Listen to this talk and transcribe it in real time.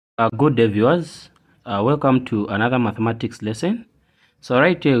Good day viewers, welcome to another mathematics lesson. So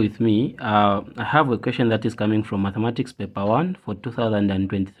right here with me, I have a question that is coming from mathematics paper 1 for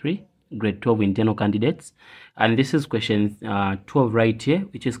 2023 grade 12 internal candidates, and this is question 12 right here,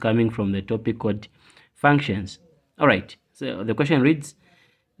 which is coming from the topic called functions. All right, so the question reads,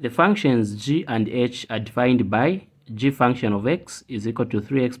 the functions g and h are defined by g function of x is equal to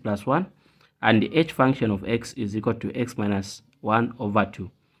 3x plus 1 and the h function of x is equal to x minus 1 over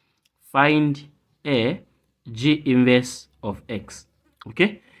 2. Find a g inverse of x.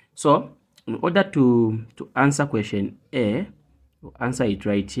 Okay, so in order to answer question A, we'll answer it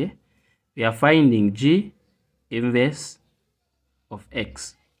right here. We are finding g inverse of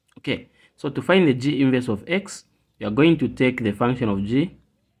x. Okay, so to find the g inverse of x, we are going to take the function of g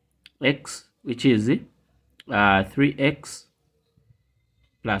x, which is 3x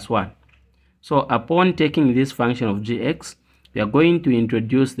plus 1. So upon taking this function of gx, we are going to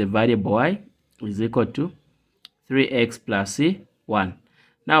introduce the variable y is equal to 3x plus 1.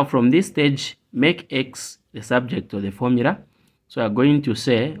 Now from this stage, make x the subject of the formula. So we are going to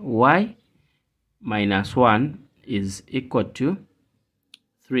say y minus 1 is equal to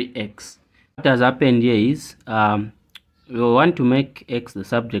 3x. What has happened here is we want to make x the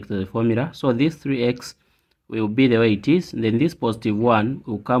subject of the formula. So this 3x will be the way it is. Then this positive 1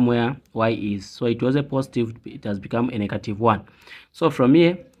 will come where y is. So it was a positive, it has become a negative 1. So from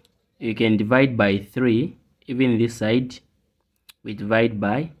here, you can divide by 3. Even this side, we divide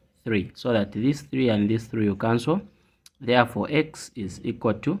by 3. So that this 3 and this 3 will cancel. Therefore, x is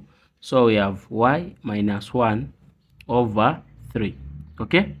equal to, so we have y minus 1 over 3.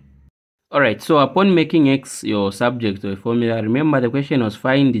 Okay? Alright, so upon making x your subject of the formula, remember the question was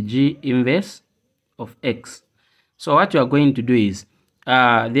find the g inverse of x. So what we are going to do is we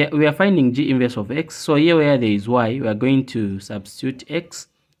are finding g inverse of x. So here where there is y, we are going to substitute x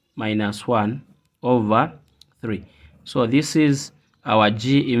minus 1 over 3. So this is our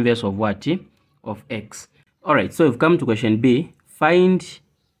g inverse of what? Of x. All right, so we've come to question B. Find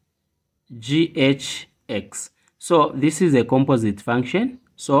GHX. So this is a composite function.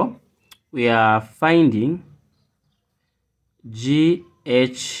 So we are finding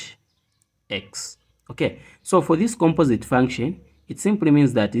GHX. Okay, so for this composite function, it simply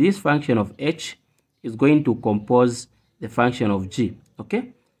means that this function of h is going to compose the function of g.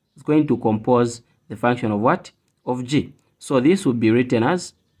 Okay, it's going to compose the function of what? Of g. So this will be written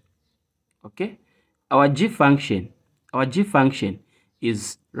as, okay, our g function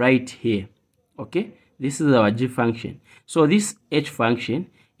is right here. Okay, this is our g function. So this h function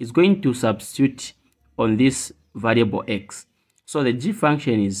is going to substitute on this variable x. So the g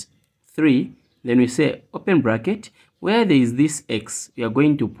function is 3. Then we say open bracket, where there is this x, we are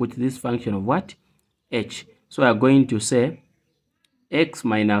going to put this function of what? H. So we are going to say x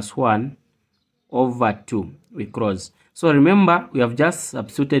minus 1 over 2. We cross. So remember, we have just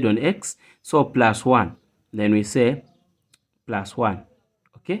substituted on x, so plus 1. Then we say plus 1.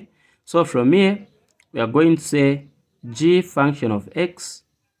 Okay? So from here, we are going to say g function of x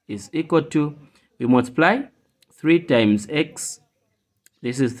is equal to, we multiply 3 times x.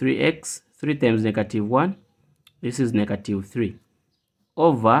 This is 3x. 3 times negative 1, this is negative 3,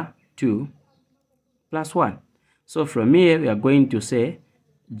 over 2 plus 1. So from here, we are going to say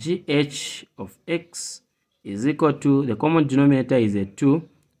gh of x is equal to, the common denominator is a 2,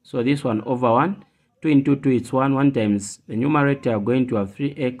 so this one over 1, 2 into 2 it's 1, 1 times the numerator, we are going to have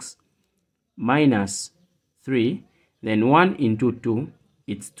 3x minus 3, then 1 into 2,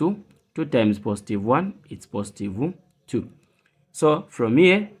 it's 2, 2 times positive 1, it's positive 2. So from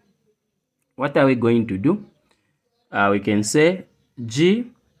here, what are we going to do? We can say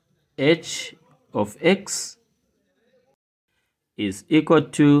g h of x is equal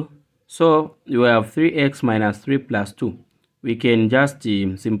to, so we have 3x minus 3 plus 2. We can just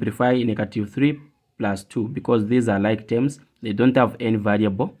simplify negative 3 plus 2 because these are like terms. They don't have any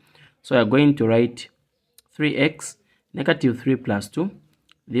variable. So we are going to write 3x, negative 3 plus 2.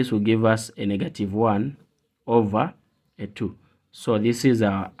 This will give us a negative 1 over a 2. So this is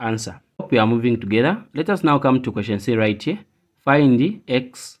our answer. We are moving together. Let us now come to question C right here. Find the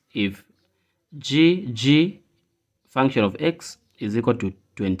x if g function of x is equal to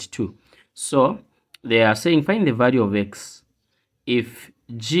 22. So they are saying find the value of x if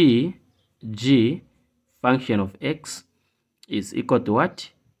g function of x is equal to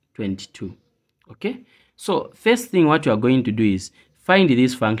what? 22. Okay, so first thing what you are going to do is find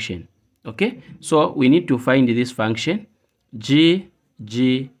this function. Okay, so we need to find this function g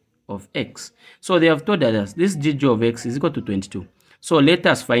of x. So they have told us this g of x is equal to 22. So let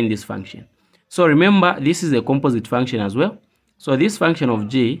us find this function. So remember, this is a composite function as well. So this function of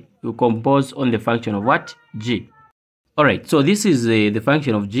g will compose on the function of what? G. Alright, so this is the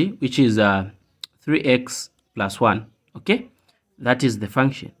function of g, which is 3x plus 1. Okay, that is the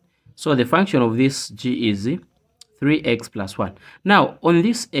function. So the function of this g is 3x plus 1. Now, on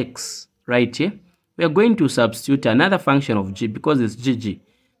this x right here, we are going to substitute another function of g because it's gg.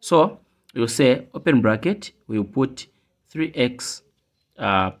 So you'll say, open bracket, we'll put 3x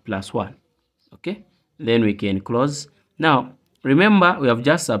plus 1. Okay, then we can close. Now, remember, we have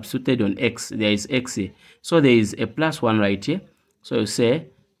just substituted on x. There is x here. So there is a plus 1 right here. So you say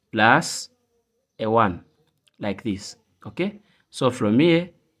plus a 1, like this. Okay, so from here,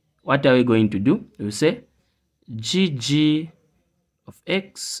 what are we going to do? We say gg of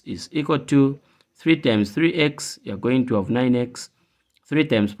x is equal to 3 times 3x, you are going to have 9x. 3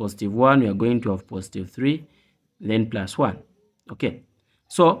 times positive 1, we are going to have positive 3, then plus 1. Okay,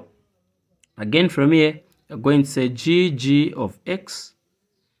 so again from here, you're going to say gg of x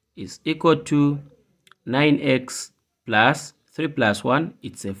is equal to 9x plus 3 plus 1,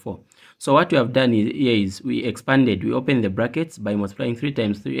 it's a 4. So what we have done here is we expanded, we opened the brackets by multiplying 3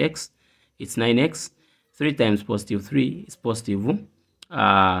 times 3x, it's 9x. 3 times positive 3 is positive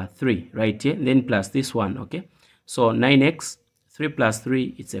 3 right here, then plus this one. Okay, so 9x, 3 plus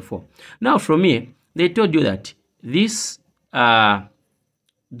 3, it's a 4. Now from here, they told you that this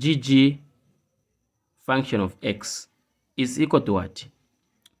gg function of x is equal to what?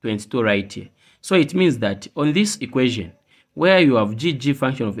 22 right here. So it means that on this equation, where you have gg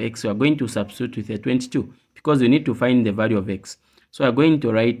function of x, you are going to substitute with a 22 because you need to find the value of x. So we are going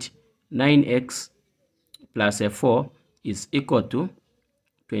to write 9x plus a 4 is equal to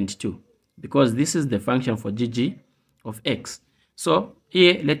 22 because this is the function for gg of x. So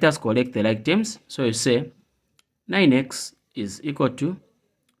here, let us collect the like terms. So you say 9x is equal to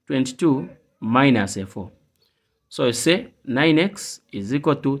 22 minus a 4. So you say 9x is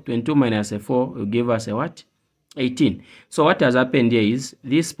equal to 22 minus a 4 will give us a what? 18. So what has happened here is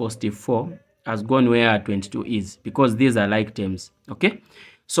this positive 4 has gone where 22 is because these are like terms. Okay,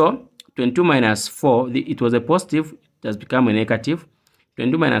 so 22 minus 4, it was a positive, it has become a negative.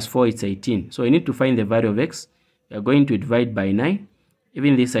 22 minus 4, it's 18. So you need to find the value of x. We are going to divide by 9.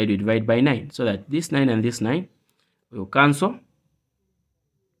 Even this side we divide by 9, so that this 9 and this 9 will cancel.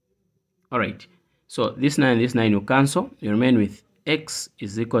 Alright, so this 9 and this 9 will cancel. You remain with x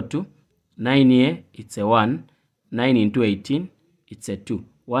is equal to 9 here, it's a 1. 9 into 18, it's a 2.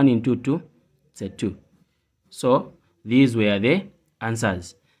 1 into 2, it's a 2. So these were the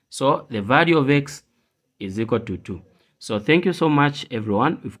answers. So the value of x is equal to 2. So thank you so much,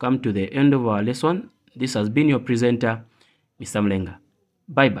 everyone. We've come to the end of our lesson. This has been your presenter, Mr. Mlenga.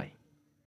 Bye-bye.